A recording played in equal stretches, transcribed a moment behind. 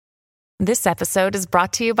This episode is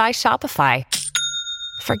brought to you by Shopify.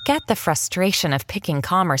 Forget the frustration of picking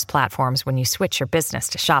commerce platforms when you switch your business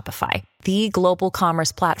to Shopify, the global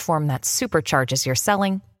commerce platform that supercharges your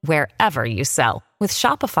selling wherever you sell. With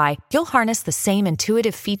Shopify, you'll harness the same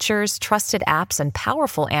intuitive features, trusted apps, and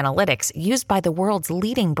powerful analytics used by the world's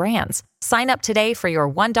leading brands. Sign up today for your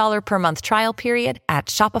 $1 per month trial period at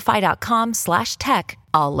shopify.com/tech,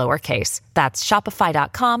 all lowercase. That's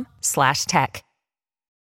shopify.com/tech.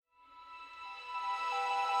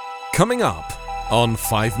 Coming up on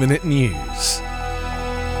 5 Minute News.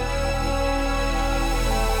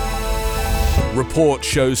 Report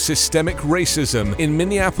shows systemic racism in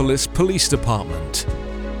Minneapolis Police Department.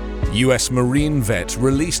 US Marine vet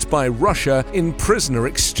released by Russia in prisoner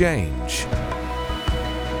exchange.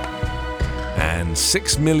 And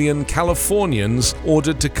 6 million Californians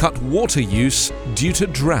ordered to cut water use due to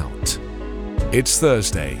drought. It's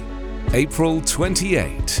Thursday, April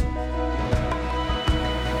 28.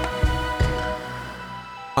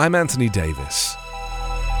 I'm Anthony Davis.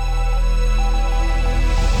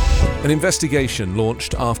 An investigation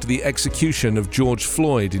launched after the execution of George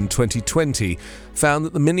Floyd in 2020 found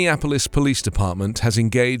that the Minneapolis Police Department has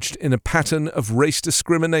engaged in a pattern of race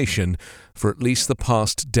discrimination for at least the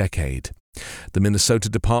past decade. The Minnesota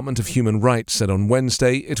Department of Human Rights said on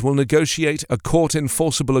Wednesday it will negotiate a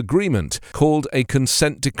court-enforceable agreement called a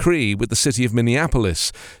consent decree with the city of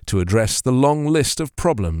Minneapolis to address the long list of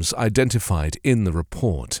problems identified in the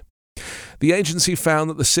report. The agency found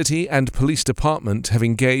that the city and police department have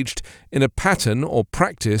engaged in a pattern or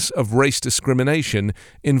practice of race discrimination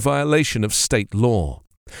in violation of state law.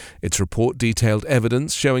 Its report detailed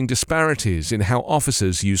evidence showing disparities in how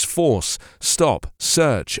officers use force, stop,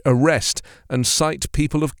 search, arrest, and cite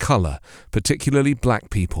people of color, particularly black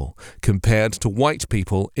people, compared to white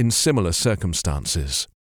people in similar circumstances.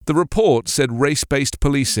 The report said race-based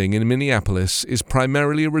policing in Minneapolis is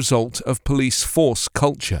primarily a result of police force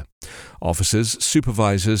culture. Officers,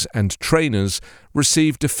 supervisors, and trainers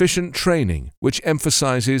receive deficient training, which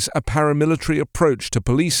emphasizes a paramilitary approach to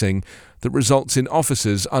policing that results in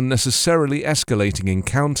officers unnecessarily escalating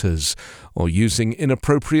encounters or using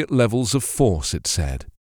inappropriate levels of force, it said.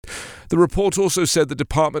 The report also said the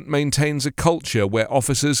department maintains a culture where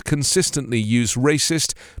officers consistently use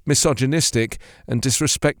racist, misogynistic, and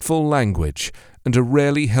disrespectful language and are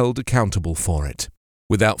rarely held accountable for it.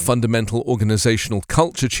 Without fundamental organizational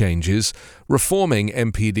culture changes, reforming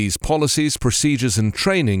MPD's policies, procedures, and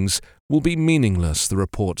trainings will be meaningless, the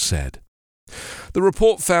report said. The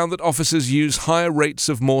report found that officers use higher rates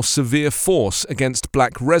of more severe force against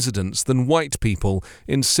black residents than white people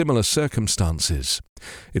in similar circumstances.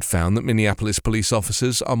 It found that Minneapolis police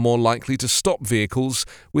officers are more likely to stop vehicles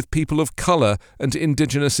with people of color and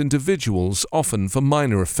indigenous individuals, often for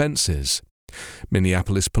minor offenses.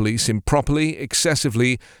 Minneapolis police improperly,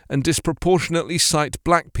 excessively, and disproportionately cite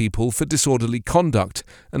black people for disorderly conduct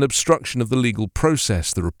and obstruction of the legal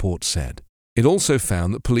process, the report said. It also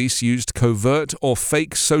found that police used covert or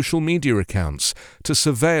fake social media accounts to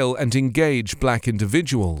surveil and engage black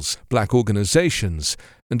individuals, black organizations,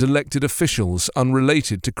 and elected officials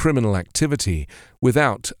unrelated to criminal activity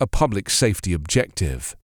without a public safety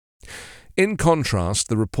objective. In contrast,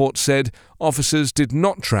 the report said officers did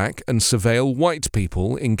not track and surveil white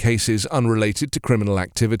people in cases unrelated to criminal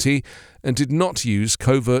activity and did not use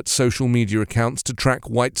covert social media accounts to track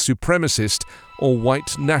white supremacist or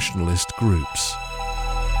white nationalist groups.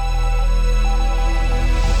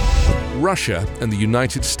 Russia and the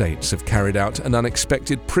United States have carried out an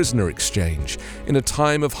unexpected prisoner exchange in a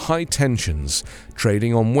time of high tensions,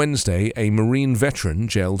 trading on Wednesday a Marine veteran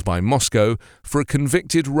jailed by Moscow for a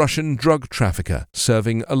convicted Russian drug trafficker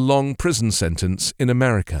serving a long prison sentence in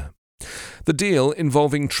America. The deal,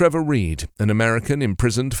 involving Trevor Reed, an American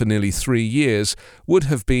imprisoned for nearly 3 years, would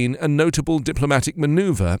have been a notable diplomatic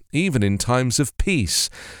maneuver even in times of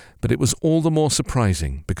peace. But it was all the more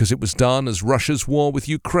surprising because it was done as Russia's war with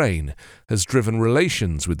Ukraine has driven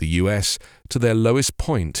relations with the US to their lowest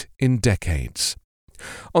point in decades.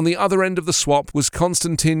 On the other end of the swap was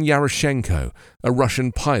Konstantin Yaroshenko, a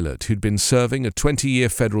Russian pilot who'd been serving a 20-year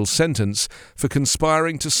federal sentence for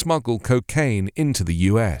conspiring to smuggle cocaine into the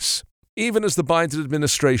US. Even as the Biden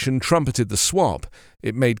administration trumpeted the swap,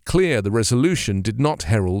 it made clear the resolution did not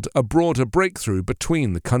herald a broader breakthrough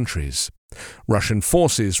between the countries. Russian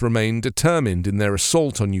forces remain determined in their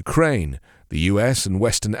assault on Ukraine. The US and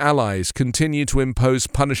Western allies continue to impose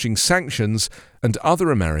punishing sanctions, and other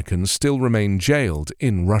Americans still remain jailed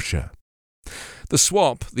in Russia. The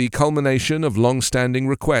swap, the culmination of long-standing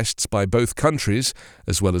requests by both countries,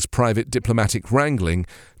 as well as private diplomatic wrangling,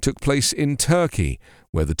 took place in Turkey,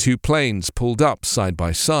 where the two planes pulled up side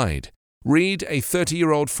by side. Reed, a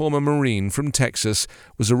 30-year-old former Marine from Texas,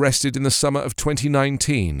 was arrested in the summer of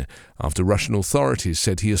 2019 after Russian authorities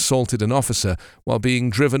said he assaulted an officer while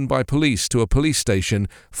being driven by police to a police station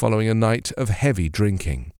following a night of heavy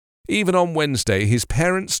drinking. Even on Wednesday, his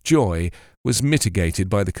parents' joy was mitigated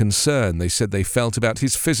by the concern they said they felt about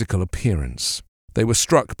his physical appearance. They were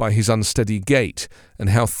struck by his unsteady gait and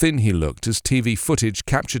how thin he looked as TV footage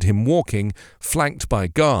captured him walking, flanked by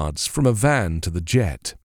guards, from a van to the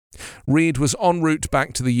jet. Reed was en route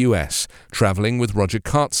back to the US, traveling with Roger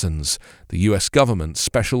Carstens, the US government's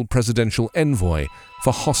special presidential envoy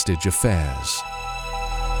for hostage affairs.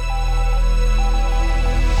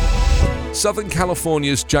 Southern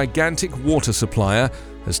California's gigantic water supplier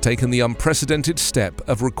has taken the unprecedented step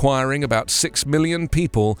of requiring about 6 million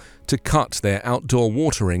people to cut their outdoor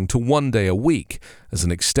watering to 1 day a week as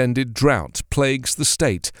an extended drought plagues the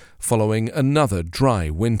state following another dry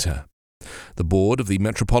winter. The board of the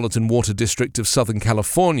Metropolitan Water District of Southern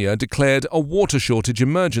California declared a water shortage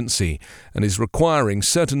emergency and is requiring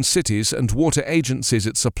certain cities and water agencies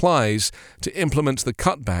it supplies to implement the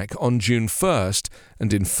cutback on June 1st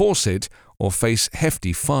and enforce it or face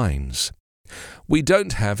hefty fines. "We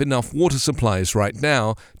don't have enough water supplies right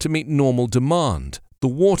now to meet normal demand. The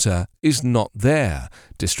water is not there,"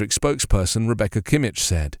 district spokesperson Rebecca Kimmich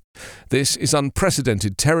said. "This is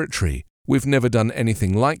unprecedented territory. We've never done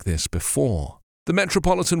anything like this before." The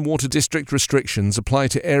Metropolitan Water District restrictions apply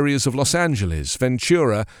to areas of Los Angeles,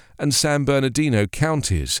 Ventura, and San Bernardino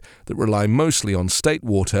counties that rely mostly on state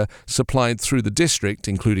water supplied through the district,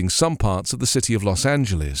 including some parts of the city of Los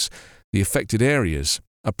Angeles. The affected areas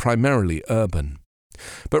are primarily urban.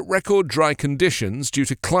 But record dry conditions due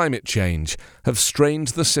to climate change have strained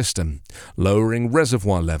the system, lowering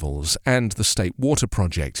reservoir levels and the State Water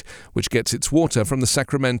Project, which gets its water from the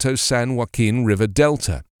Sacramento-San Joaquin River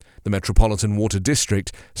Delta. The Metropolitan Water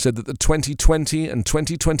District said that the 2020 and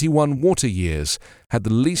 2021 water years had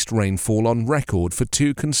the least rainfall on record for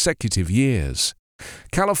 2 consecutive years.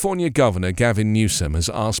 California Governor Gavin Newsom has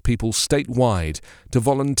asked people statewide to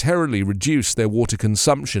voluntarily reduce their water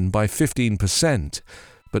consumption by 15%,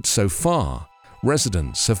 but so far,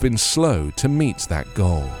 residents have been slow to meet that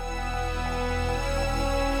goal.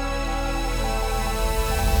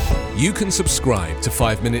 You can subscribe to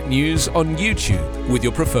 5 Minute News on YouTube with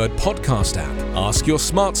your preferred podcast app. Ask your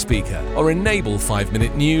smart speaker or enable 5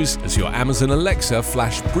 Minute News as your Amazon Alexa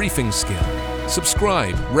flash briefing skill.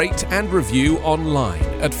 Subscribe, rate and review online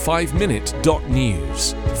at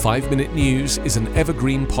 5minute.news. 5 Minute News is an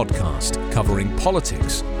evergreen podcast covering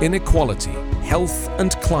politics, inequality, health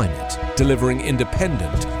and climate, delivering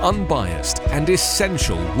independent, unbiased and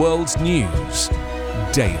essential world news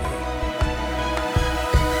daily.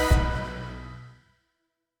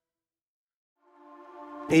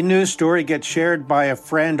 A news story gets shared by a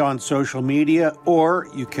friend on social media, or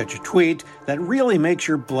you catch a tweet that really makes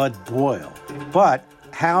your blood boil. But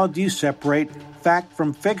how do you separate fact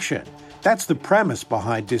from fiction? That's the premise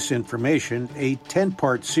behind Disinformation, a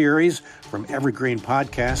 10-part series from Evergreen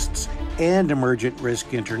Podcasts and Emergent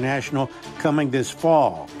Risk International coming this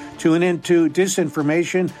fall. Tune into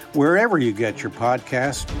Disinformation wherever you get your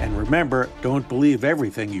podcasts. And remember, don't believe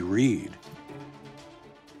everything you read.